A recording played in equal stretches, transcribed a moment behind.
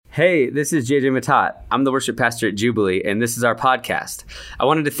Hey, this is JJ Matat. I'm the worship pastor at Jubilee, and this is our podcast. I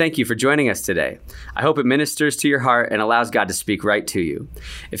wanted to thank you for joining us today. I hope it ministers to your heart and allows God to speak right to you.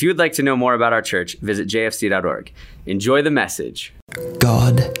 If you would like to know more about our church, visit jfc.org. Enjoy the message.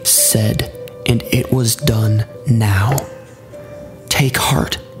 God said, and it was done now. Take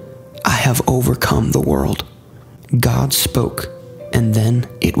heart, I have overcome the world. God spoke, and then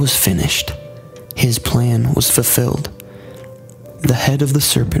it was finished. His plan was fulfilled. The head of the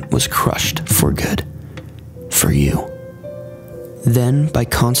serpent was crushed for good, for you. Then, by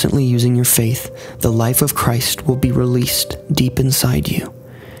constantly using your faith, the life of Christ will be released deep inside you,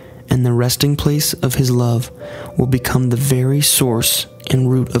 and the resting place of His love will become the very source and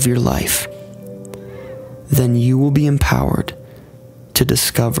root of your life. Then you will be empowered to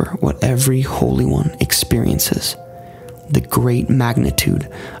discover what every Holy One experiences, the great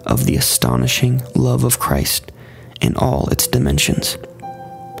magnitude of the astonishing love of Christ in all its dimensions.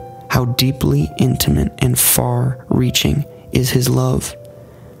 How deeply intimate and far-reaching is His love,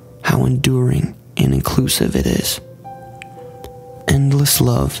 how enduring and inclusive it is. Endless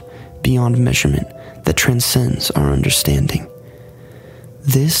love beyond measurement that transcends our understanding.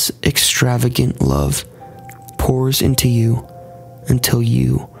 This extravagant love pours into you until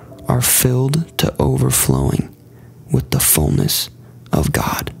you are filled to overflowing with the fullness of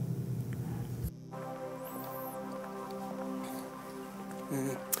God.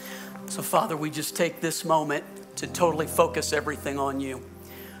 So, Father, we just take this moment to totally focus everything on you.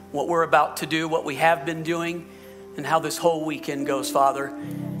 What we're about to do, what we have been doing, and how this whole weekend goes, Father,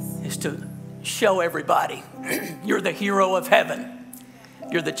 is to show everybody you're the hero of heaven.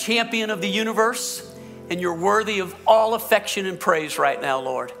 You're the champion of the universe, and you're worthy of all affection and praise right now,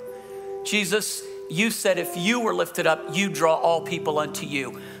 Lord. Jesus, you said if you were lifted up, you draw all people unto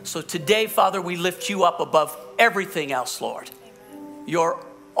you. So today, Father, we lift you up above everything else, Lord. You're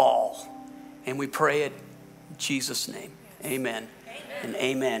all. And we pray it in Jesus' name. Amen. And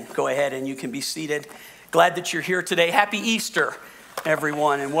amen. Go ahead and you can be seated. Glad that you're here today. Happy Easter,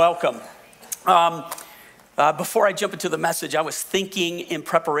 everyone, and welcome. Before I jump into the message, I was thinking in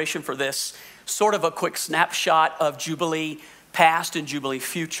preparation for this, sort of a quick snapshot of Jubilee past and Jubilee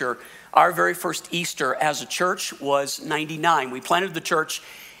future. Our very first Easter as a church was 99. We planted the church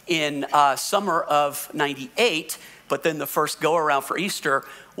in summer of 98, but then the first go around for Easter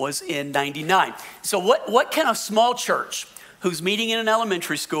was in 99. So what can a small church who's meeting in an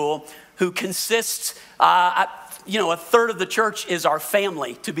elementary school, who consists, a third of the church is our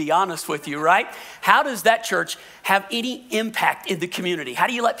family, to be honest with you, right? How does that church have any impact in the community? How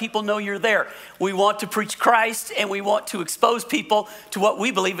do you let people know you're there? We want to preach Christ, and we want to expose people to what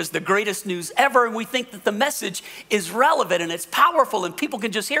we believe is the greatest news ever, and we think that the message is relevant and it's powerful and people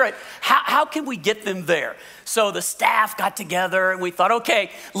can just hear it. How can we get them there? So the staff got together and we thought,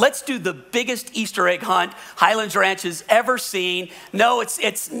 okay, let's do the biggest Easter egg hunt Highlands Ranch has ever seen. No,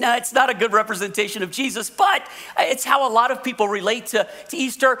 it's not a good representation of Jesus, but it's how a lot of people relate to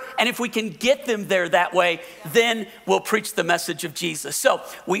Easter, and if we can get them there that way, then we'll preach the message of Jesus. So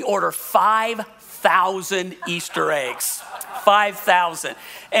we order 5,000 Easter eggs. 5,000.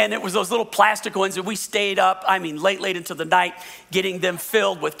 And it was those little plastic ones, and we stayed up, late into the night, getting them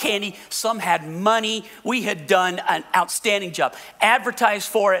filled with candy. Some had money. We had done an outstanding job. Advertised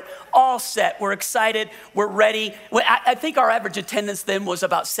for it, all set. We're excited. We're ready. I think our average attendance then was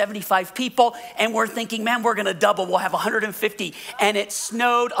about 75 people, and we're thinking, man, we're going to double. We'll have 150. And it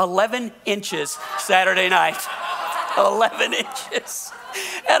snowed 11 inches Saturday night. 11 inches.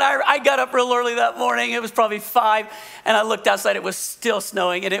 And I got up real early that morning. It was probably 5, and I looked outside. It was still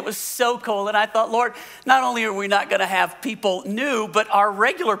snowing, and it was so cold. And I thought, Lord, not only are we not going to have people new, but our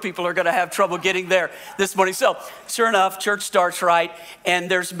regular people are going to have trouble getting there this morning. So sure enough, church starts right,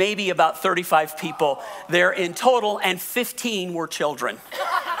 and there's maybe about 35 people there in total, and 15 were children.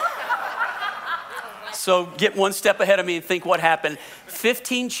 So get one step ahead of me and think what happened.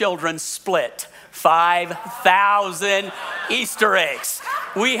 15 children split 5,000 Easter eggs.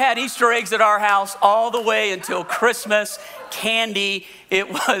 We had Easter eggs at our house all the way until Christmas. Candy. It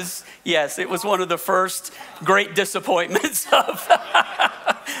was one of the first great disappointments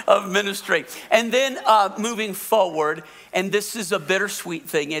of ministry. And then moving forward, and this is a bittersweet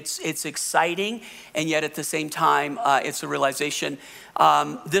thing. It's exciting, and yet at the same time, it's a realization.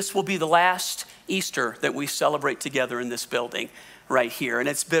 This will be the last Easter that we celebrate together in this building. right here. And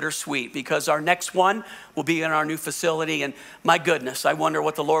it's bittersweet because our next one will be in our new facility. And my goodness, I wonder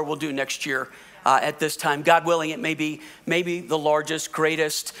what the Lord will do next year. At this time, God willing, it may be the largest,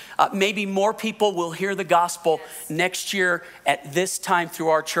 greatest. Maybe more people will hear the gospel next year at this time through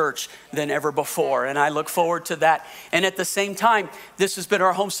our church than ever before. And I look forward to that. And at the same time, this has been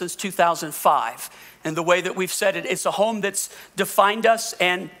our home since 2005. And the way that we've said it, it's a home that's defined us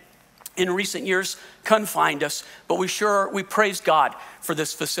and in recent years confined us, but we praise God for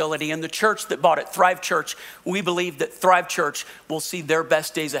this facility. And the church that bought it, Thrive Church, we believe that Thrive Church will see their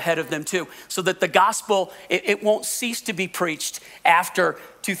best days ahead of them too, so that the gospel, it won't cease to be preached after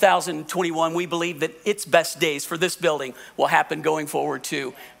 2021. We believe that its best days for this building will happen going forward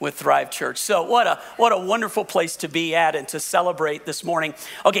too with Thrive Church. So what a wonderful place to be at and to celebrate this morning.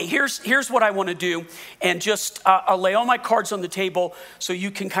 Okay, here's what I want to do, and just I'll lay all my cards on the table so you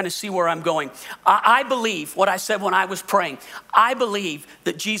can kind of see where I'm going. I believe what I said when I was praying. I believe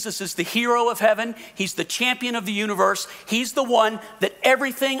that Jesus is the hero of heaven. He's the champion of the universe. He's the one that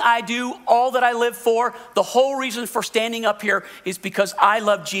everything I do, all that I live for, the whole reason for standing up here is because I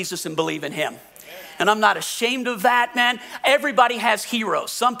love Jesus and believe in him. And I'm not ashamed of that, man. Everybody has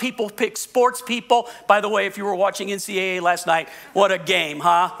heroes. Some people pick sports people. By the way, if you were watching NCAA last night, what a game,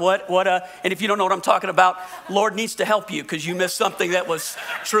 huh? And if you don't know what I'm talking about, Lord needs to help you because you missed something that was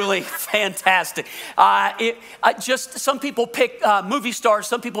truly fantastic. Some people pick movie stars.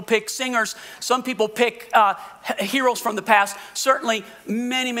 Some people pick singers. Some people pick heroes from the past. Certainly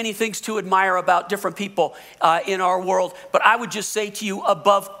many, many things to admire about different people in our world. But I would just say to you,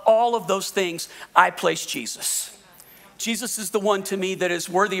 above all of those things, I place Jesus. Jesus is the one to me that is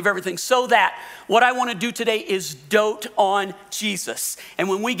worthy of everything. So that what I want to do today is dote on Jesus. And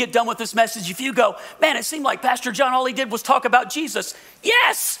when we get done with this message, if you go, man, it seemed like Pastor John, all he did was talk about Jesus.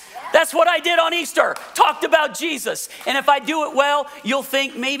 Yes, that's what I did on Easter, talked about Jesus. And if I do it well, you'll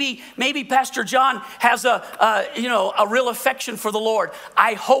think maybe Pastor John has a real affection for the Lord.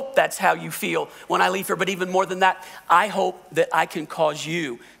 I hope that's how you feel when I leave here. But even more than that, I hope that I can cause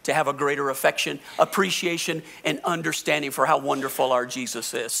you to have a greater affection, appreciation, and understanding for how wonderful our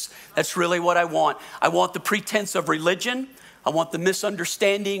Jesus is. That's really what I want. I want the pretense of religion. I want the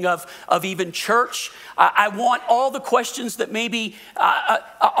misunderstanding of even church. I want all the questions that maybe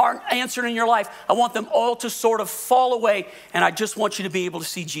aren't answered in your life. I want them all to sort of fall away. And I just want you to be able to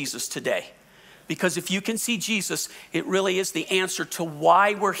see Jesus today. Because if you can see Jesus, it really is the answer to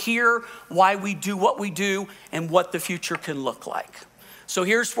why we're here, why we do what we do, and what the future can look like. So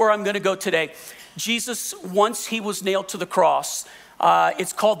here's where I'm going to go today. Jesus, once he was nailed to the cross,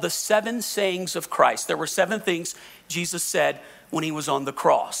 it's called the 7 sayings of Christ. There were 7 things Jesus said when he was on the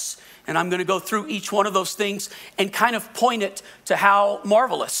cross. And I'm going to go through each one of those things and kind of point it to how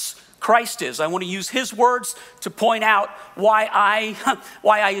marvelous Christ is. I want to use his words to point out why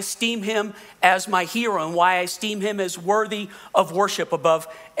I esteem him as my hero and why I esteem him as worthy of worship above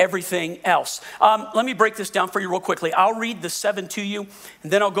everything else. Let me break this down for you real quickly. I'll read the 7 to you,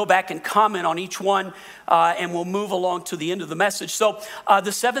 and then I'll go back and comment on each one, and we'll move along to the end of the message. So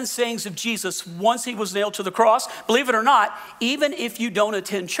the 7 sayings of Jesus once he was nailed to the cross, believe it or not, even if you don't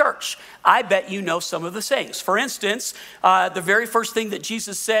attend church, I bet you know some of the sayings. For instance, the very first thing that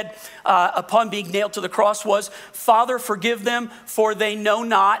Jesus said upon being nailed to the cross was, "Father, forgive them, for they know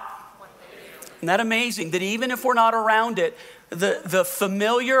not." Isn't that amazing that even if we're not around it, the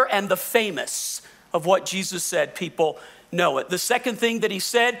familiar and the famous of what Jesus said, people know it. The second thing that he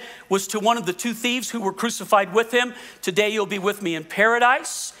said was to one of the 2 thieves who were crucified with him, "Today you'll be with me in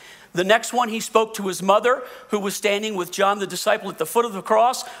paradise." The next one, he spoke to his mother, who was standing with John the disciple at the foot of the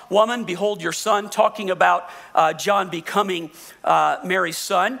cross. "Woman, behold your son," talking about John becoming Mary's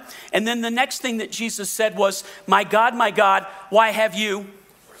son. And then the next thing that Jesus said was, my God, why have you?"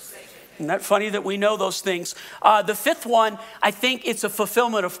 Isn't that funny that we know those things? The 5th one, I think it's a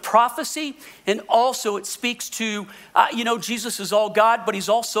fulfillment of prophecy. And also it speaks to, Jesus is all God, but he's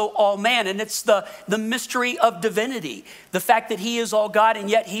also all man. And it's the mystery of divinity. The fact that he is all God and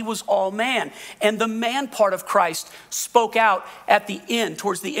yet he was all man. And the man part of Christ spoke out at the end,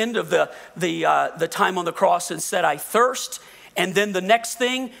 towards the end of the time on the cross, and said, "I thirst." And then the next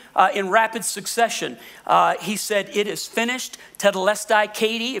thing, in rapid succession, he said, "It is finished." Tetelestai.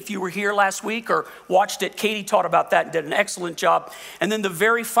 Katie, if you were here last week or watched it, Katie taught about that and did an excellent job. And then the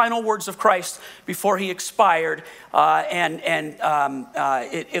very final words of Christ before he expired the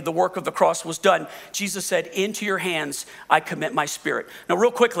work of the cross was done. Jesus said, "Into your hands I commit my spirit." Now,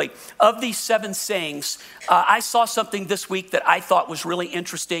 real quickly, of these 7 sayings, I saw something this week that I thought was really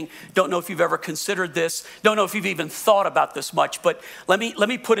interesting. Don't know if you've ever considered this. Don't know if you've even thought about this much. much, but let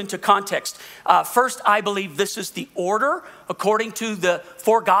me put into context. First, I believe this is the order according to the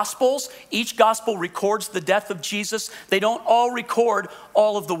 4 Gospels. Each Gospel records the death of Jesus. They don't all record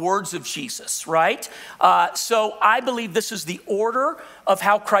all of the words of Jesus, right? So I believe this is the order of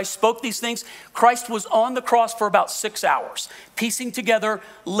how Christ spoke these things. Christ was on the cross for about 6 hours, piecing together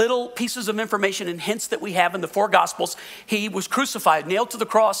little pieces of information and hints that we have in the 4 Gospels. He was crucified, nailed to the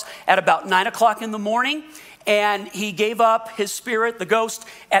cross at about 9 o'clock in the morning, and he gave up his spirit, the ghost,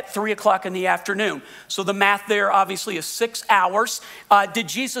 at 3 o'clock in the afternoon. So the math there obviously is 6 hours. Did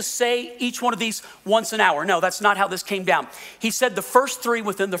Jesus say each one of these once an hour? No, that's not how this came down. He said the first 3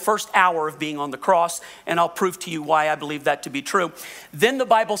 within the first hour of being on the cross, and I'll prove to you why I believe that to be true. Then the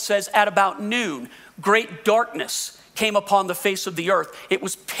Bible says at about noon, great darkness came upon the face of the earth. It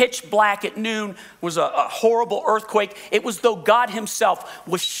was pitch black at noon. It was a horrible earthquake. It was though God himself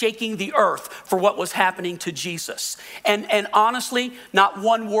was shaking the earth for what was happening to Jesus. And honestly, not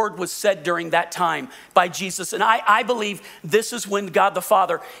one word was said during that time by Jesus. And I believe this is when God the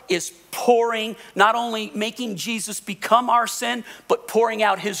Father is pouring, not only making Jesus become our sin, but pouring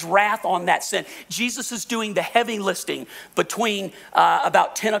out his wrath on that sin. Jesus is doing the heavy lifting between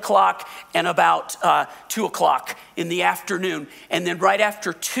about 10 o'clock and about 2 o'clock in the afternoon. And then right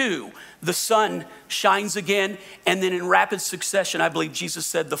after 2, the sun shines again. And then in rapid succession, I believe Jesus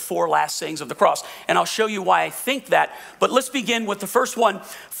said the 4 last sayings of the cross. And I'll show you why I think that. But let's begin with the first one.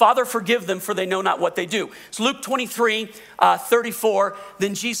 Father, forgive them, for they know not what they do. It's Luke 23:34.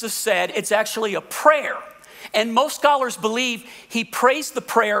 Then Jesus said, it's actually a prayer. And most scholars believe he prays the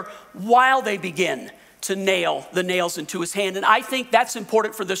prayer while they begin to nail the nails into his hand. And I think that's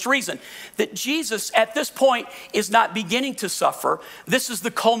important for this reason, that Jesus at this point is not beginning to suffer. This is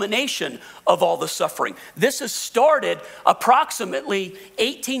the culmination of all the suffering. This has started approximately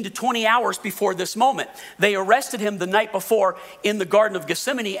 18 to 20 hours before this moment. They arrested him the night before in the Garden of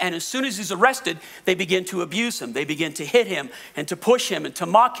Gethsemane, and as soon as he's arrested, they begin to abuse him. They begin to hit him and to push him and to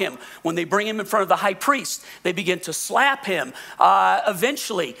mock him. When they bring him in front of the high priest, they begin to slap him.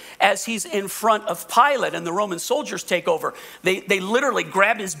 Eventually, as he's in front of Pilate and the Roman soldiers take over, they literally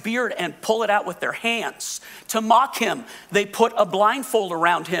grab his beard and pull it out with their hands. To mock him, they put a blindfold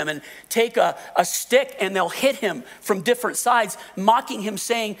around him and take a stick and they'll hit him from different sides, mocking him,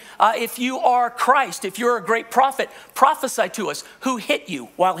 saying, if you are Christ, if you're a great prophet, prophesy to us. Who hit you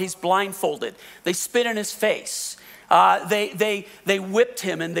while he's blindfolded? They spit in his face. They whipped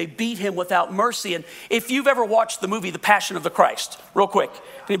him and they beat him without mercy. And if you've ever watched the movie The Passion of the Christ, real quick,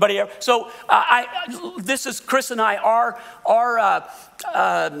 anybody ever? So this is Chris and I,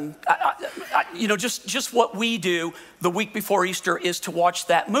 just what we do the week before Easter is to watch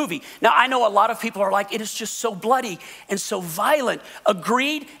that movie. Now, I know a lot of people are like, it is just so bloody and so violent.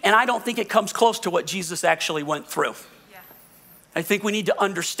 Agreed, and I don't think it comes close to what Jesus actually went through. I think we need to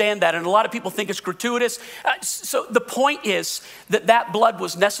understand that. And a lot of people think it's gratuitous. So the point is that blood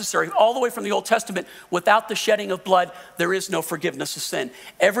was necessary all the way from the Old Testament. Without the shedding of blood, there is no forgiveness of sin.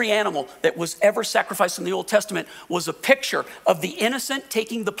 Every animal that was ever sacrificed in the Old Testament was a picture of the innocent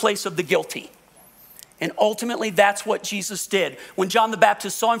taking the place of the guilty. And ultimately, that's what Jesus did. When John the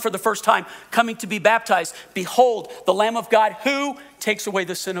Baptist saw him for the first time coming to be baptized, behold, the Lamb of God who takes away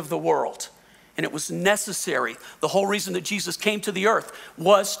the sin of the world. And it was necessary. The whole reason that Jesus came to the earth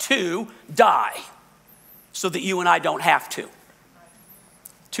was to die so that you and I don't have to.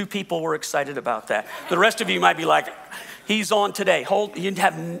 2 people were excited about that. The rest of you might be like, he's on today. You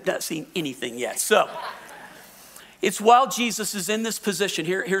haven't seen anything yet. So it's while Jesus is in this position,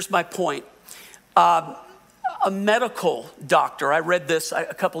 here's my point. A medical doctor, I read this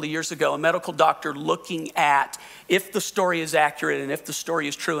a couple of years ago, a medical doctor looking at if the story is accurate and if the story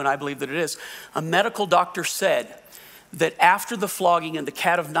is true, and I believe that it is, a medical doctor said that after the flogging and the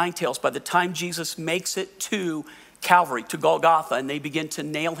cat of nine tails, by the time Jesus makes it to Calvary, to Golgotha, and they begin to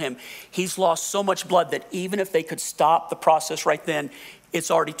nail him, he's lost so much blood that even if they could stop the process right then,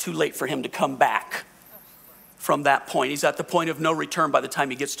 it's already too late for him to come back from that point. He's at the point of no return by the time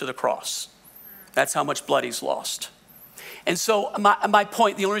he gets to the cross. That's how much blood he's lost. And so my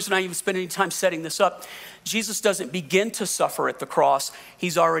point, the only reason I even spend any time setting this up, Jesus doesn't begin to suffer at the cross.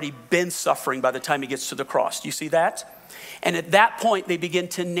 He's already been suffering by the time he gets to the cross. Do you see that? And at that point, they begin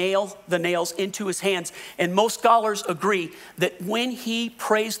to nail the nails into his hands. And most scholars agree that when he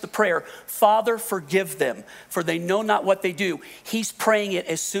prays the prayer, Father, forgive them, for they know not what they do, he's praying it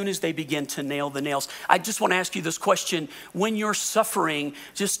as soon as they begin to nail the nails. I just want to ask you this question. When you're suffering,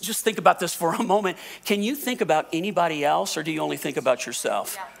 just think about this for a moment. Can you think about anybody else, or do you only think about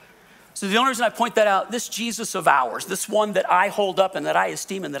yourself? Yeah. So the only reason I point that out, this Jesus of ours, this one that I hold up and that I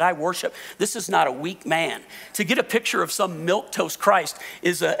esteem and that I worship, this is not a weak man. To get a picture of some milquetoast Christ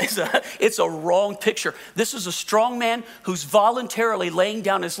it's a wrong picture. This is a strong man who's voluntarily laying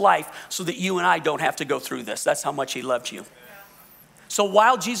down his life so that you and I don't have to go through this. That's how much he loved you. So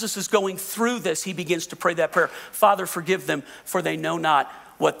while Jesus is going through this, he begins to pray that prayer. Father, forgive them, for they know not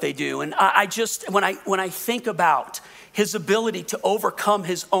what they do. And I just, when I think about his ability to overcome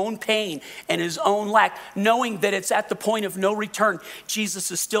his own pain and his own lack, knowing that it's at the point of no return, Jesus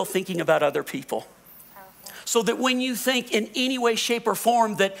is still thinking about other people. So that when you think in any way, shape, or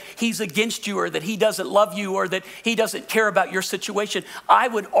form that he's against you or that he doesn't love you or that he doesn't care about your situation, I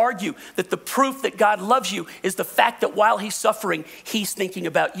would argue that the proof that God loves you is the fact that while he's suffering, he's thinking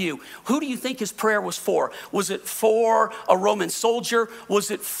about you. Who do you think his prayer was for? Was it for a Roman soldier? Was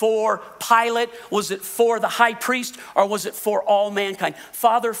it for Pilate? Was it for the high priest? Or was it for all mankind?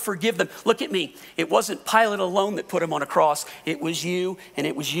 Father, forgive them. Look at me. It wasn't Pilate alone that put him on a cross. It was you, and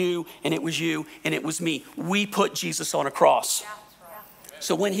it was you, and it was you, and it was me. We put Jesus on a cross.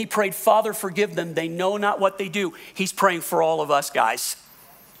 So when he prayed, Father, forgive them, they know not what they do, he's praying for all of us, guys.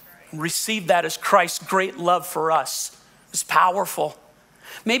 Receive that as Christ's great love for us. It's powerful.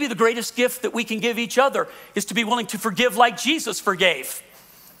 Maybe the greatest gift that we can give each other is to be willing to forgive like Jesus forgave.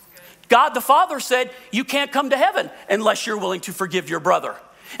 God the Father said, you can't come to heaven unless you're willing to forgive your brother.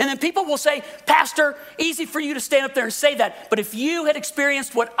 And then people will say, Pastor, easy for you to stand up there and say that. But if you had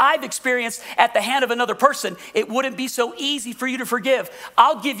experienced what I've experienced at the hand of another person, it wouldn't be so easy for you to forgive.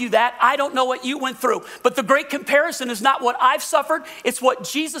 I'll give you that. I don't know what you went through. But the great comparison is not what I've suffered. It's what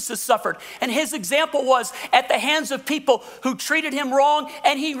Jesus has suffered. And his example was at the hands of people who treated him wrong.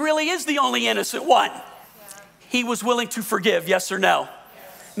 And he really is the only innocent one. He was willing to forgive, yes or no?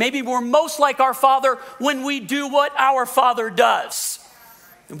 Maybe we're most like our Father when we do what our Father does.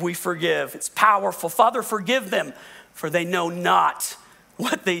 We forgive. It's powerful. Father, forgive them, for they know not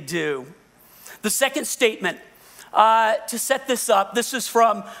what they do. The second statement to set this up, this is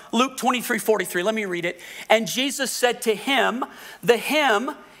from Luke 23:43. Let me read it. And Jesus said to him, the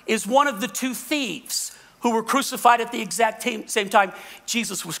him is one of the two thieves who were crucified at the exact same time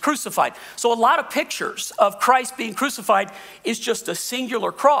Jesus was crucified. So a lot of pictures of Christ being crucified is just a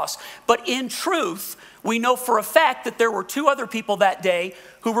singular cross. But in truth, we know for a fact that there were two other people that day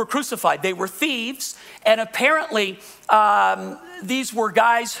who were crucified. They were thieves, and apparently these were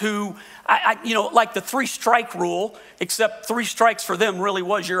guys who, like the 3-strike rule, except 3 strikes for them really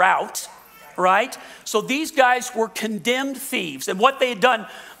was you're out, right? So these guys were condemned thieves, and what they had done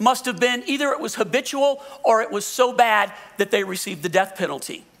must have been either it was habitual or it was so bad that they received the death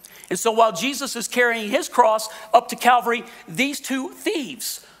penalty. And so while Jesus is carrying his cross up to Calvary, these two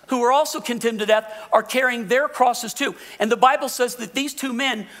thieves who are also condemned to death are carrying their crosses too. And the Bible says that these two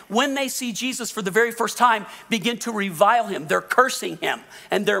men, when they see Jesus for the very first time, begin to revile him. They're cursing him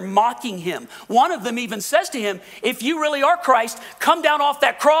and they're mocking him. One of them even says to him, if you really are Christ, come down off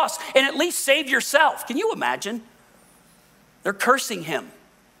that cross and at least save yourself. Can you imagine? They're cursing him.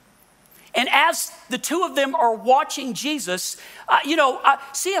 And as the two of them are watching Jesus,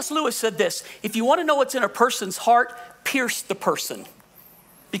 C.S. Lewis said this, if you want to know what's in a person's heart, pierce the person.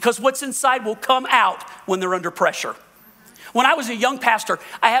 Because what's inside will come out when they're under pressure. When I was a young pastor,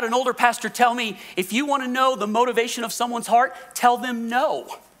 I had an older pastor tell me, if you want to know the motivation of someone's heart, tell them no.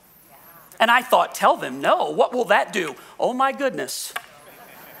 And I thought, tell them no? What will that do? Oh my goodness.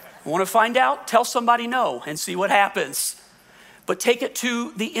 Want to find out? Tell somebody no and see what happens. But take it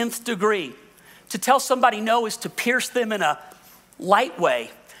to the nth degree. To tell somebody no is to pierce them in a light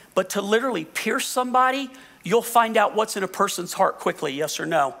way. But to literally pierce somebody, you'll find out what's in a person's heart quickly, yes or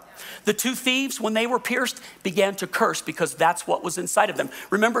no. The two thieves, when they were pierced, began to curse because that's what was inside of them.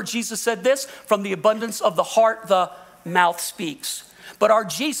 Remember, Jesus said this, from the abundance of the heart, the mouth speaks. But our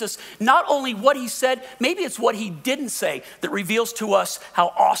Jesus, not only what he said, maybe it's what he didn't say that reveals to us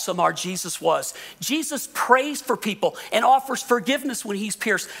how awesome our Jesus was. Jesus prays for people and offers forgiveness when he's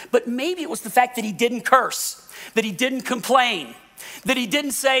pierced. But maybe it was the fact that he didn't curse, that he didn't complain, that he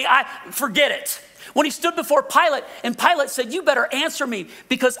didn't say, forget it. When he stood before Pilate, and Pilate said, you better answer me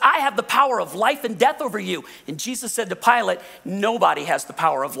because I have the power of life and death over you. And Jesus said to Pilate, nobody has the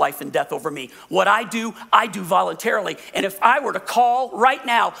power of life and death over me. What I do voluntarily. And if I were to call right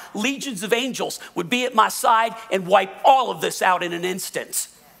now, legions of angels would be at my side and wipe all of this out in an instant.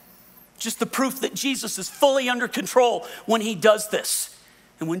 Just the proof that Jesus is fully under control when he does this.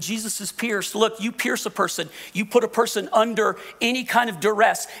 And when Jesus is pierced, look, you pierce a person, you put a person under any kind of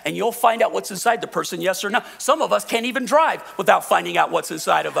duress, and you'll find out what's inside the person, yes or no. Some of us can't even drive without finding out what's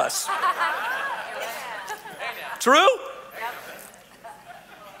inside of us. True?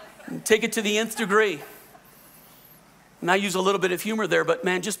 Take it to the nth degree. And I use a little bit of humor there, but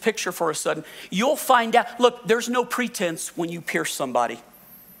man, just picture for a second. You'll find out, look, there's no pretense when you pierce somebody.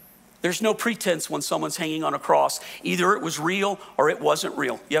 There's no pretense when someone's hanging on a cross. Either it was real or it wasn't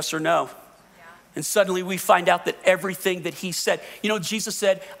real. Yes or no? Yeah. And suddenly we find out that everything that he said, you know, Jesus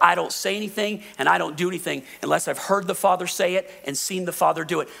said, I don't say anything and I don't do anything unless I've heard the Father say it and seen the Father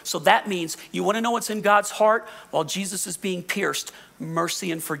do it. So that means you want to know what's in God's heart? While Jesus is being pierced, mercy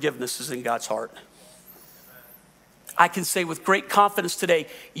and forgiveness is in God's heart. I can say with great confidence today,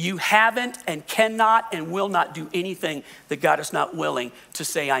 you haven't and cannot and will not do anything that God is not willing to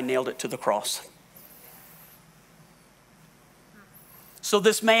say, I nailed it to the cross. So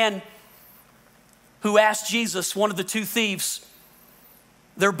this man who asked Jesus, one of the two thieves,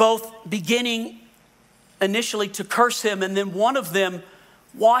 they're both beginning initially to curse him, and then one of them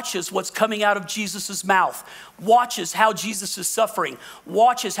watches what's coming out of Jesus' mouth, watches how Jesus is suffering,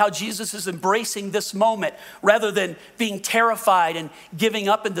 watches how Jesus is embracing this moment rather than being terrified and giving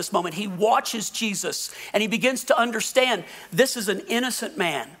up in this moment. He watches Jesus and he begins to understand this is an innocent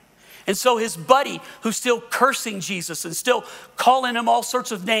man. And so his buddy, who's still cursing Jesus and still calling him all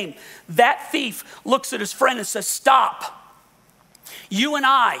sorts of names, that thief looks at his friend and says, stop. You and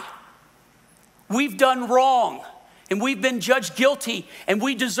I, we've done wrong. And we've been judged guilty and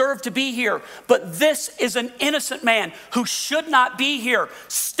we deserve to be here. But this is an innocent man who should not be here.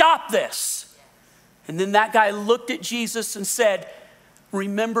 Stop this. And then that guy looked at Jesus and said,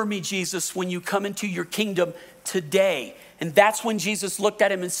 remember me, Jesus, when you come into your kingdom today. And that's when Jesus looked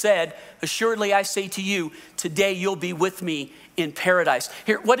at him and said, assuredly I say to you, today you'll be with me in paradise.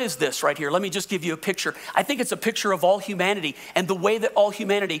 Here, what is this right here? Let me just give you a picture. I think it's a picture of all humanity and the way that all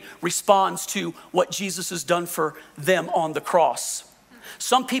humanity responds to what Jesus has done for them on the cross.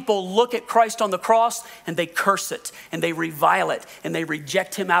 Some people look at Christ on the cross and they curse it and they revile it and they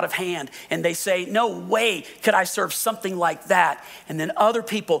reject him out of hand and they say, no way could I serve something like that. And then other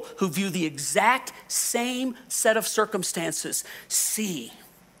people who view the exact same set of circumstances see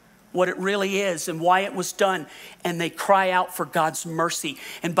what it really is and why it was done, and they cry out for God's mercy.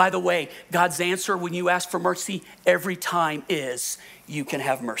 And by the way, God's answer when you ask for mercy every time is, you can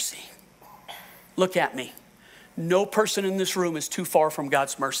have mercy. Look at me. No person in this room is too far from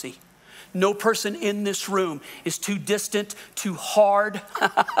God's mercy. No person in this room is too distant, too hard,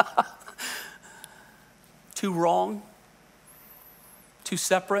 too wrong, too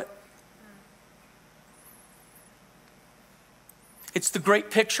separate. It's the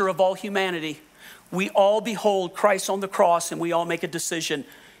great picture of all humanity. We all behold Christ on the cross and we all make a decision.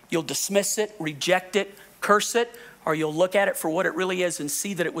 You'll dismiss it, reject it, curse it, or you'll look at it for what it really is and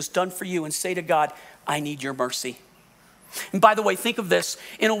see that it was done for you and say to God, I need your mercy. And by the way, think of this.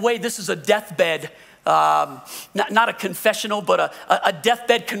 In a way, this is a deathbed, not a confessional, but a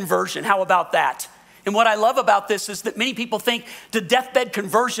deathbed conversion. How about that? And what I love about this is that many people think the deathbed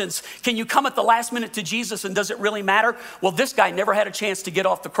conversions, can you come at the last minute to Jesus and does it really matter? Well, this guy never had a chance to get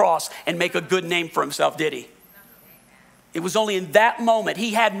off the cross and make a good name for himself, did he? It was only in that moment.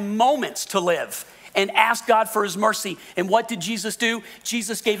 He had moments to live and ask God for his mercy. And what did Jesus do?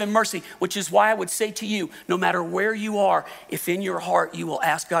 Jesus gave him mercy, which is why I would say to you, no matter where you are, if in your heart you will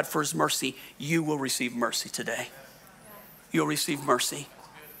ask God for his mercy, you will receive mercy today. You'll receive mercy.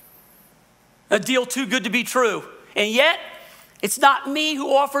 A deal too good to be true. And yet, it's not me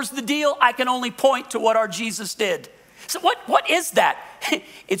who offers the deal. I can only point to what our Jesus did. So what is that?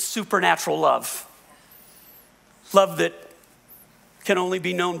 It's supernatural love. Love that can only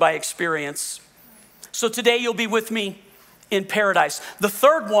be known by experience. So today you'll be with me in paradise. The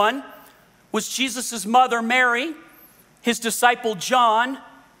third one was Jesus' mother, Mary, his disciple, John,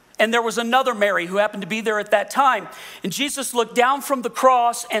 and there was another Mary who happened to be there at that time. And Jesus looked down from the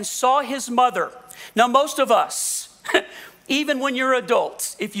cross and saw his mother. Now, most of us, even when you're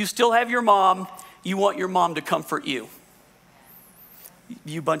adults, if you still have your mom, you want your mom to comfort you.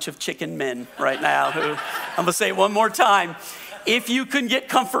 You bunch of chicken men right now who, I'm going to say it one more time. If you can get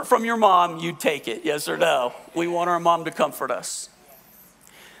comfort from your mom, you'd take it, yes or no? We want our mom to comfort us.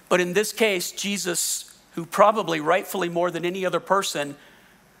 But in this case, Jesus, who probably rightfully more than any other person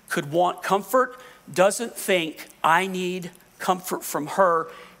could want comfort, doesn't think I need comfort from her.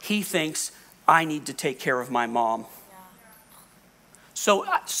 He thinks I need to take care of my mom. So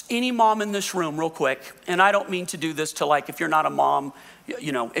any mom in this room, real quick, and I don't mean to do this to like, if you're not a mom,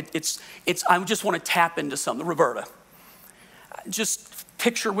 you know, I just want to tap into something. Roberta, just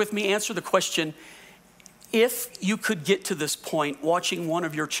picture with me, answer the question. If you could get to this point watching one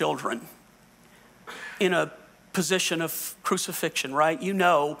of your children in a position of crucifixion, right? You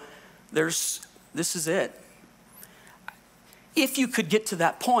know, this is it. if you could get to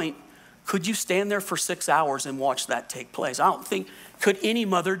that point, could you stand there for 6 hours and watch that take place? I don't think, could any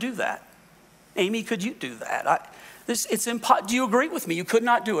mother do that? Amy, could you do that? Do you agree with me? You could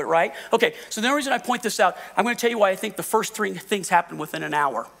not do it, right? Okay, so the reason I point this out, I'm going to tell you why I think the first 3 things happen within an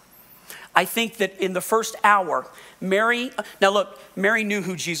hour. I think that in the first hour, Mary knew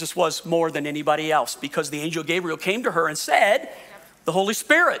who Jesus was more than anybody else because the angel Gabriel came to her and said, the Holy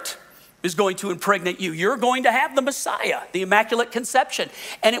Spirit is going to impregnate you. You're going to have the Messiah, the Immaculate Conception.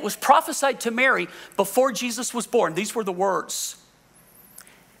 And it was prophesied to Mary before Jesus was born. These were the words.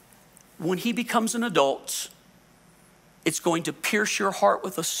 When he becomes an adult, it's going to pierce your heart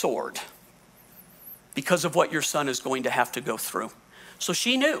with a sword because of what your son is going to have to go through. So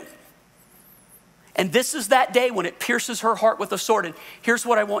she knew. And this is that day when it pierces her heart with a sword. And here's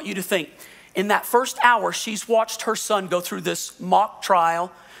what I want you to think. In that first hour, she's watched her son go through this mock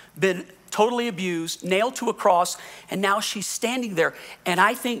trial, been totally abused, nailed to a cross, and now she's standing there. And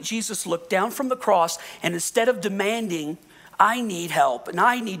I think Jesus looked down from the cross, and instead of demanding, I need help, and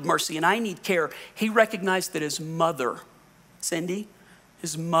I need mercy, and I need care, he recognized that his mother, Cindy,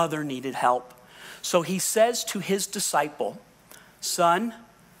 his mother needed help. So he says to his disciple, son,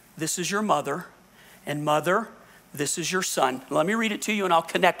 this is your mother, and mother, this is your son. Let me read it to you, and I'll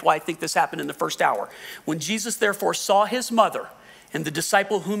connect why I think this happened in the first hour. When Jesus therefore saw his mother and the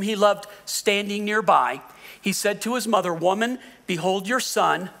disciple whom he loved standing nearby, he said to his mother, woman, behold your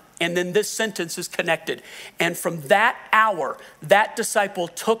son. And then this sentence is connected. And from that hour, that disciple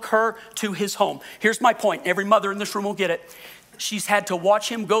took her to his home. Here's my point. Every mother in this room will get it. She's had to watch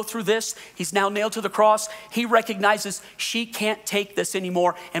him go through this. He's now nailed to the cross. He recognizes she can't take this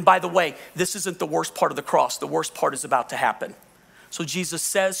anymore. And by the way, this isn't the worst part of the cross. The worst part is about to happen. So Jesus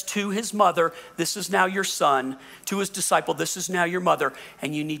says to his mother, this is now your son. To his disciple, this is now your mother.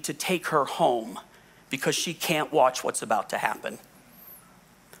 And you need to take her home because she can't watch what's about to happen.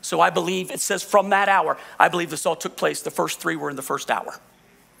 So I believe, it says from that hour, I believe this all took place. The first 3 were in the first hour.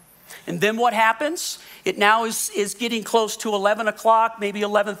 And then what happens? It now is getting close to 11 o'clock, maybe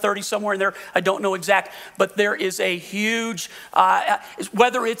 11:30, somewhere in there. I don't know exact, but there is a huge,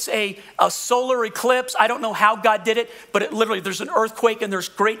 whether it's a solar eclipse, I don't know how God did it, but it literally, there's an earthquake and there's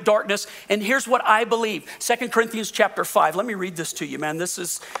great darkness. And here's what I believe. 2 Corinthians chapter 5. Let me read this to you, man. This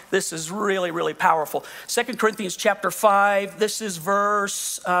is really, really powerful. 2 Corinthians chapter 5, this is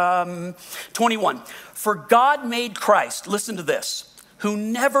verse 21. For God made Christ, listen to this, who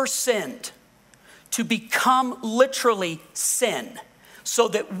never sinned, to become literally sin, so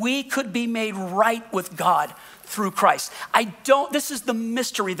that we could be made right with God through Christ. This is the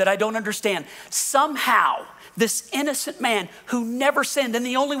mystery that I don't understand. Somehow, this innocent man who never sinned, and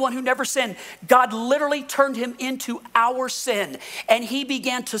the only one who never sinned, God literally turned him into our sin, and he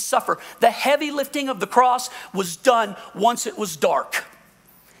began to suffer. The heavy lifting of the cross was done once it was dark.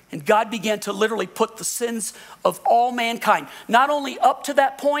 And God began to literally put the sins of all mankind, not only up to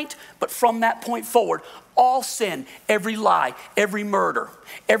that point, but from that point forward. All sin, every lie, every murder,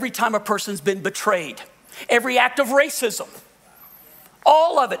 every time a person's been betrayed, every act of racism,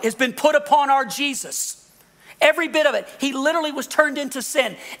 all of it has been put upon our Jesus. Every bit of it. He literally was turned into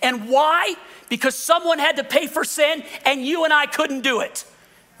sin. And why? Because someone had to pay for sin, and you and I couldn't do it.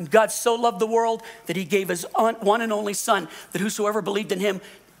 And God so loved the world that he gave his one and only son, that whosoever believed in him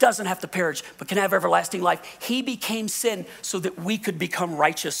doesn't have to perish, but can have everlasting life. He became sin so that we could become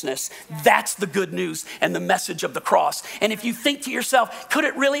righteousness. That's the good news and the message of the cross. And if you think to yourself, could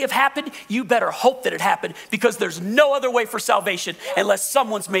it really have happened? You better hope that it happened, because there's no other way for salvation unless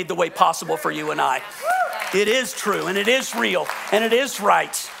someone's made the way possible for you and I. It is true, and it is real, and it is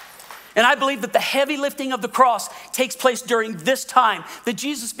right. And I believe that the heavy lifting of the cross takes place during this time, that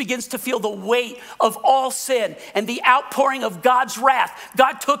Jesus begins to feel the weight of all sin and the outpouring of God's wrath.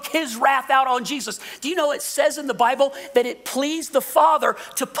 God took his wrath out on Jesus. Do you know it says in the Bible that it pleased the Father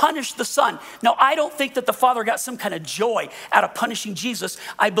to punish the Son? Now, I don't think that the Father got some kind of joy out of punishing Jesus.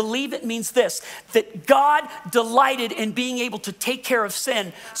 I believe it means this, that God delighted in being able to take care of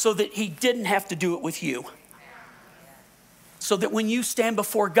sin so that he didn't have to do it with you. So that when you stand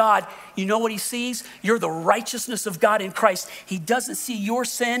before God, you know what he sees? You're the righteousness of God in Christ. He doesn't see your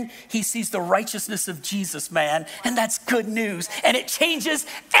sin. He sees the righteousness of Jesus, man. And that's good news. And it changes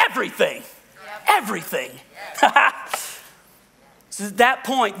everything. Everything. So at that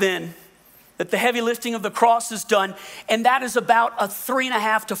point then, that the heavy lifting of the cross is done, and that is about a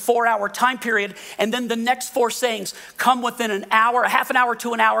 3.5 to 4 hour time period. And then the next 4 sayings come within an hour, a half an hour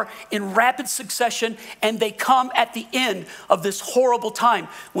to an hour in rapid succession, and they come at the end of this horrible time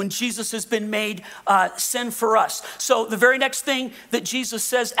when Jesus has been made sin for us. So the very next thing that Jesus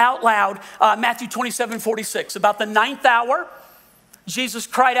says out loud, Matthew 27:46, about the 9th hour, Jesus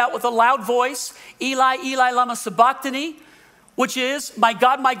cried out with a loud voice, Eli, Eli, lama sabachthani, which is, my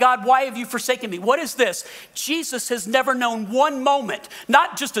God, why have you forsaken me? What is this? Jesus has never known one moment,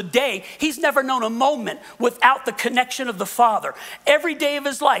 not just a day. He's never known a moment without the connection of the Father. Every day of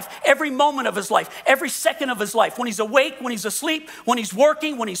his life, every moment of his life, every second of his life, when he's awake, when he's asleep, when he's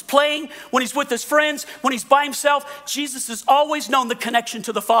working, when he's playing, when he's with his friends, when he's by himself, Jesus has always known the connection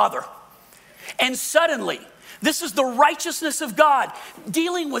to the Father. And suddenly, this is the righteousness of God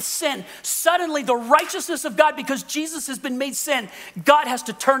dealing with sin. Suddenly, the righteousness of God, because Jesus has been made sin, God has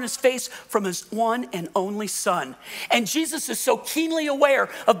to turn his face from his one and only Son. And Jesus is so keenly aware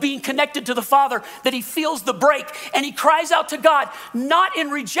of being connected to the Father that he feels the break and he cries out to God, not in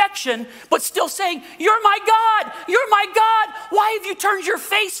rejection, but still saying, you're my God, you're my God. Why have you turned your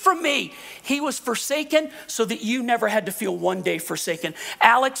face from me? He was forsaken so that you never had to feel one day forsaken.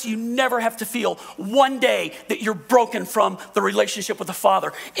 Alex, you never have to feel one day that you're broken from the relationship with the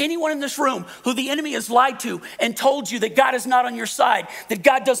Father. Anyone in this room who the enemy has lied to and told you that God is not on your side, that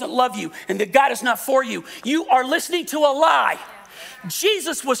God doesn't love you, and that God is not for you, you are listening to a lie.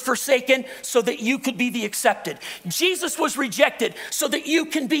 Jesus was forsaken so that you could be the accepted. Jesus was rejected so that you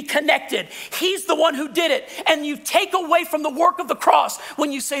can be connected. He's the one who did it. And you take away from the work of the cross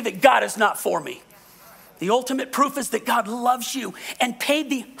when you say that God is not for me. The ultimate proof is that God loves you and paid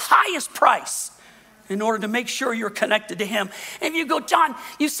the highest price in order to make sure you're connected to him. And you go, John,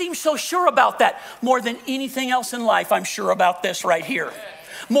 you seem so sure about that. More than anything else in life, I'm sure about this right here.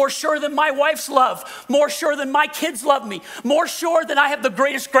 More sure than my wife's love, more sure than my kids love me, more sure than I have the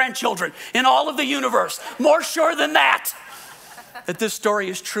greatest grandchildren in all of the universe, more sure than that this story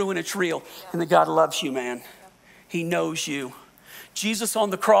is true and it's real, and that God loves you, man. He knows you. Jesus on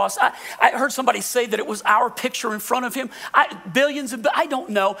the cross, I heard somebody say that it was our picture in front of him. Billions of, I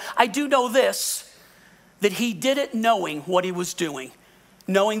don't know. I do know this, that he did it knowing what he was doing,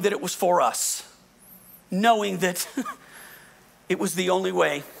 knowing that it was for us, knowing that it was the only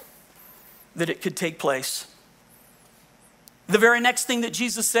way that it could take place. The very next thing that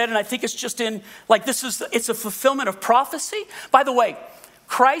Jesus said, and I think it's just in, like it's a fulfillment of prophecy. By the way,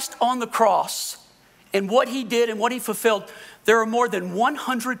 Christ on the cross and what he did and what he fulfilled, there are more than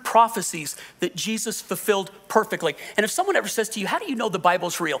 100 prophecies that Jesus fulfilled perfectly. And if someone ever says to you, how do you know the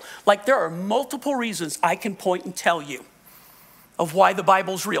Bible's real? Like, there are multiple reasons I can point and tell you of why the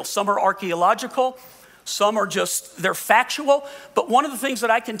Bible's real. Some are archaeological. Some are just, they're factual. But one of the things that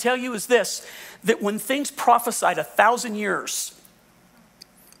I can tell you is this, that when things prophesied 1,000 years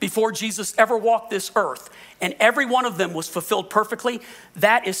before Jesus ever walked this earth, and every one of them was fulfilled perfectly,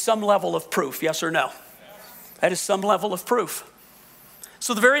 that is some level of proof, yes or no? That is some level of proof.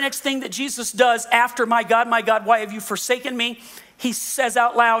 So the very next thing that Jesus does after, my God, why have you forsaken me? He says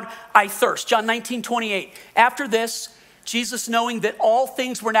out loud, I thirst. John 19:28. After this, Jesus, knowing that all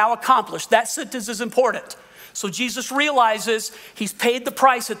things were now accomplished. That sentence is important. So Jesus realizes he's paid the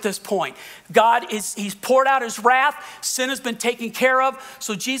price at this point. He's poured out his wrath. Sin has been taken care of.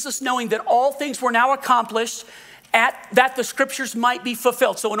 So Jesus, knowing that all things were now accomplished, that the scriptures might be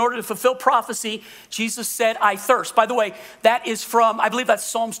fulfilled. So in order to fulfill prophecy, Jesus said, I thirst. By the way, that is from, I believe that's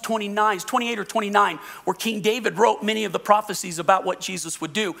Psalms 28 or 29, where King David wrote many of the prophecies about what Jesus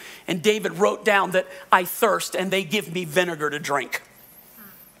would do. And David wrote down that I thirst and they give me vinegar to drink.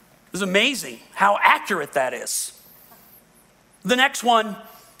 It's amazing how accurate that is. The next one,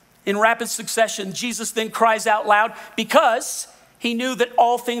 in rapid succession, Jesus then cries out loud because he knew that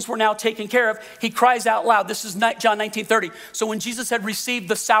all things were now taken care of. He cries out loud. This is John 19:30. So when Jesus had received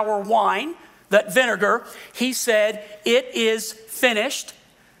the sour wine, that vinegar, he said, it is finished,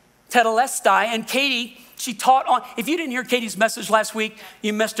 tetelestai. And Katie, she taught on, if you didn't hear Katie's message last week,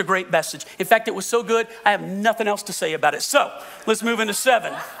 you missed a great message. In fact, it was so good, I have nothing else to say about it. So let's move into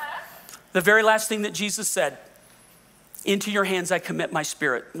 7. The very last thing that Jesus said, into your hands I commit my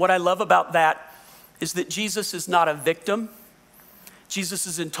spirit. What I love about that is that Jesus is not a victim. Jesus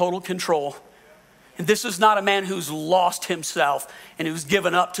is in total control. And this is not a man who's lost himself and who's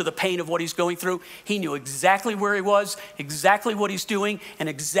given up to the pain of what he's going through. He knew exactly where he was, exactly what he's doing, and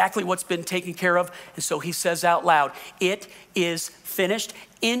exactly what's been taken care of. And so he says out loud, it is finished.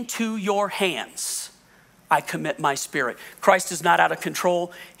 Into your hands I commit my spirit. Christ is not out of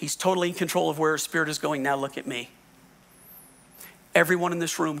control. He's totally in control of where his spirit is going. Now look at me. Everyone in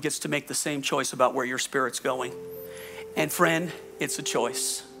this room gets to make the same choice about where your spirit's going. And friend, it's a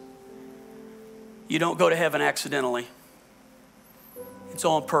choice. You don't go to heaven accidentally. It's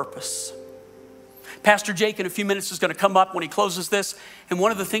all on purpose. Pastor Jake in a few minutes is going to come up when he closes this. And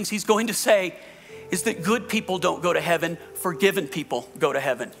one of the things he's going to say is that good people don't go to heaven. Forgiven people go to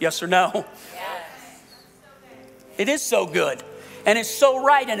heaven. Yes or no? Yes. It is so good. And it's so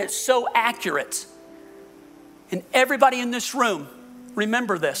right and it's so accurate. And everybody in this room,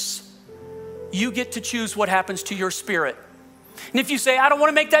 remember this. You get to choose what happens to your spirit. And if you say, I don't want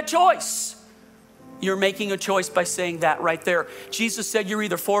to make that choice, you're making a choice by saying that right there. Jesus said, you're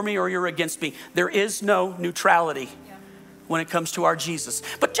either for me or you're against me. There is no neutrality when it comes to our Jesus.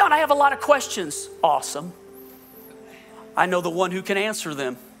 But John, I have a lot of questions. Awesome. I know the one who can answer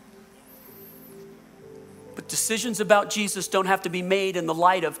them. But decisions about Jesus don't have to be made in the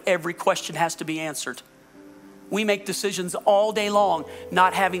light of every question has to be answered. We make decisions all day long,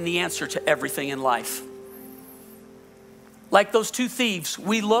 not having the answer to everything in life. Like those two thieves,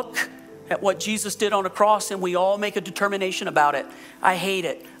 we look at what Jesus did on a cross and we all make a determination about it. I hate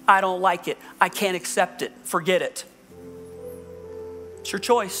it. I don't like it. I can't accept it. Forget it. It's your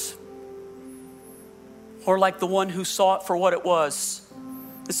choice. Or like the one who saw it for what it was.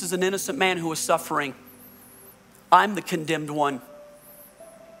 This is an innocent man who was suffering. I'm the condemned one.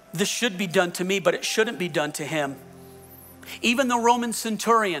 This should be done to me, but it shouldn't be done to him. Even the Roman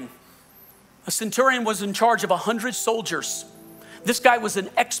centurion, a centurion was in charge of 100 soldiers. This guy was an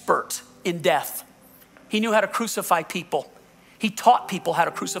expert in death. He knew how to crucify people. He taught people how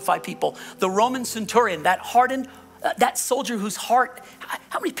to crucify people. The Roman centurion, that hardened, that soldier whose heart,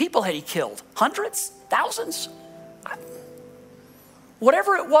 how many people had he killed? Hundreds? Thousands?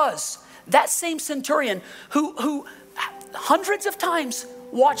 Whatever it was, that same centurion who hundreds of times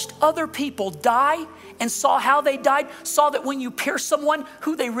watched other people die and saw how they died, saw that when you pierce someone,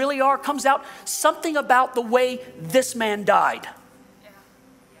 who they really are comes out. Something about the way this man died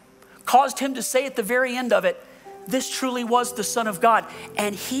caused him to say at the very end of it, this truly was the Son of God,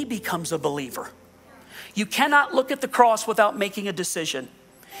 and he becomes a believer. You cannot look at the cross without making a decision.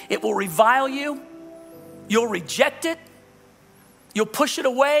 It will revile you. You'll reject it. You'll push it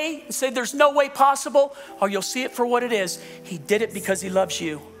away and say there's no way possible, or you'll see it for what it is. He did it because he loves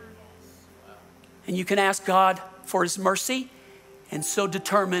you. And you can ask God for his mercy and so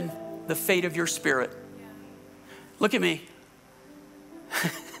determine the fate of your spirit. Look at me.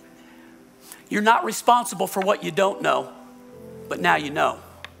 You're not responsible for what you don't know, but now you know.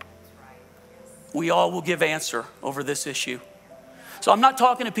 We all will give answer over this issue. So I'm not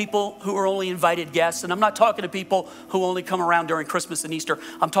talking to people who are only invited guests, and I'm not talking to people who only come around during Christmas and Easter.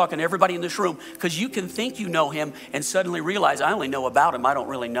 I'm talking to everybody in this room, because you can think you know him and suddenly realize, I only know about him, I don't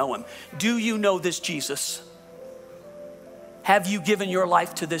really know him. Do you know this Jesus? Have you given your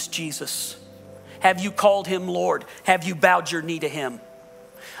life to this Jesus? Have you called him Lord? Have you bowed your knee to him?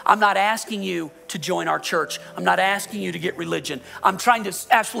 I'm not asking you to join our church. I'm not asking you to get religion. I'm trying to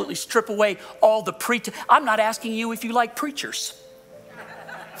absolutely strip away all the I'm not asking you if you like preachers.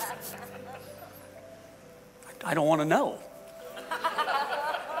 I don't want to know.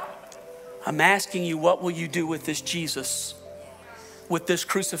 I'm asking you, what will you do with this Jesus, with this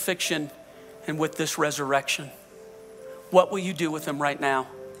crucifixion, and with this resurrection? What will you do with him right now?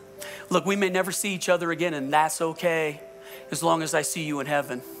 Look, we may never see each other again, and that's okay, as long as I see you in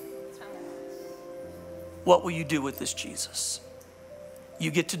heaven. What will you do with this Jesus?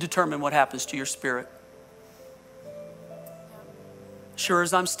 You get to determine what happens to your spirit. Sure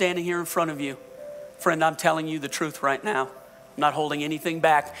as I'm standing here in front of you, friend, I'm telling you the truth right now. I'm not holding anything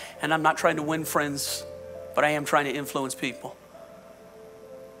back, and I'm not trying to win friends, but I am trying to influence people.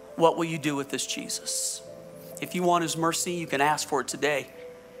 What will you do with this Jesus? If you want his mercy, you can ask for it today.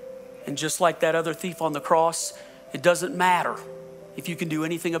 And just like that other thief on the cross, it doesn't matter if you can do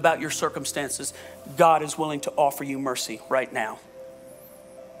anything about your circumstances. God is willing to offer you mercy right now.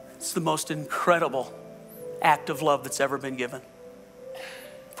 It's the most incredible act of love that's ever been given.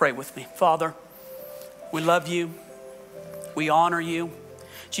 Pray with me. Father, we love you. We honor you.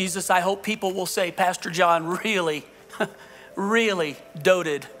 Jesus, I hope people will say, Pastor John really, really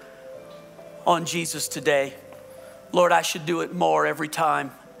doted on Jesus today. Lord, I should do it more every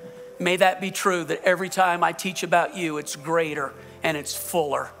time. May that be true, that every time I teach about you, it's greater and it's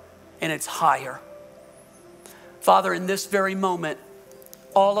fuller and it's higher. Father, in this very moment,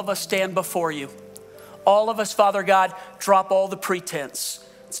 all of us stand before you. All of us, Father God, drop all the pretense.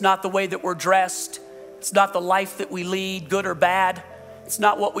 It's not the way that we're dressed. It's not the life that we lead, good or bad. It's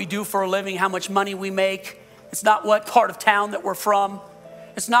not what we do for a living, how much money we make. It's not what part of town that we're from.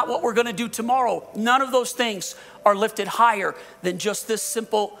 It's not what we're going to do tomorrow. None of those things are lifted higher than just this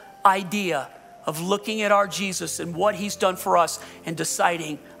simple idea of looking at our Jesus and what he's done for us and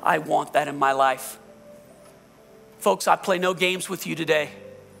deciding, I want that in my life. Folks, I play no games with you today.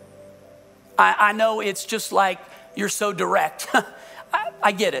 I know it's just like you're so direct.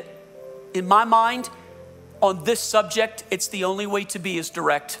 I get it. In my mind, on this subject, it's the only way to be is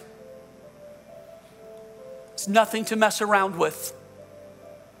direct. It's nothing to mess around with.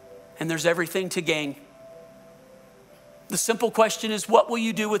 And there's everything to gain. The simple question is, what will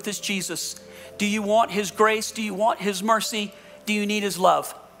you do with this Jesus? Do you want his grace? Do you want his mercy? Do you need his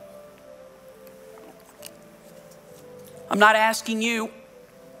love? I'm not asking you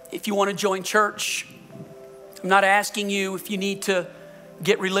if you want to join church. I'm not asking you if you need to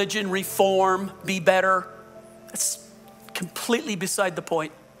get religion, reform, be better. That's completely beside the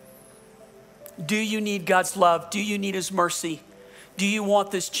point. Do you need God's love? Do you need his mercy? Do you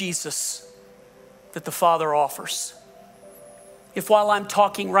want this Jesus that the Father offers? If while I'm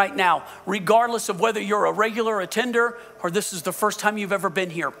talking right now, regardless of whether you're a regular attender or this is the first time you've ever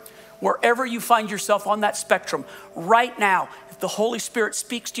been here, wherever you find yourself on that spectrum, right now, if the Holy Spirit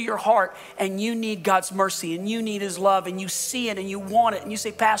speaks to your heart and you need God's mercy and you need his love and you see it and you want it and you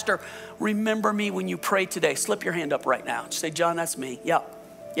say, Pastor, remember me when you pray today. Slip your hand up right now. Just say, John, that's me. Yep.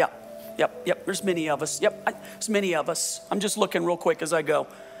 There's many of us. There's many of us. I'm just looking real quick as I go.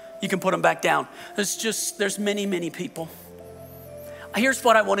 You can put them back down. There's many, many people. Here's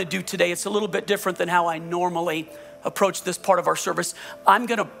what I want to do today. It's a little bit different than how I normally approach this part of our service. I'm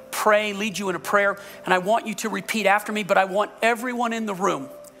going to pray, lead you in a prayer, and I want you to repeat after me, but I want everyone in the room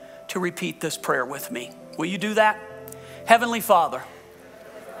to repeat this prayer with me. Will you do that? Heavenly Father,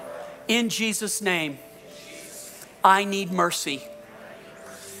 in Jesus' name, I need mercy.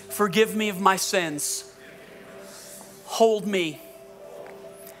 Forgive me of my sins. Hold me.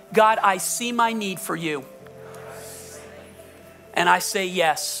 God, I see my need for you. And I say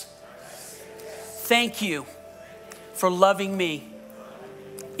yes. Thank you for loving me.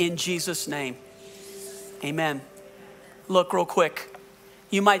 In Jesus' name, amen. Look real quick.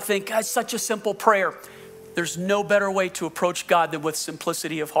 You might think, it's such a simple prayer. There's no better way to approach God than with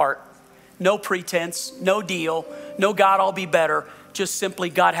simplicity of heart. No pretense, no deal, no God, I'll be better. Just simply,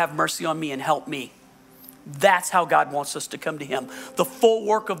 God, have mercy on me and help me. That's how God wants us to come to him. The full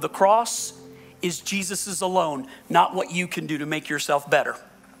work of the cross is Jesus's alone, not what you can do to make yourself better.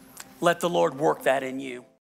 Let the Lord work that in you.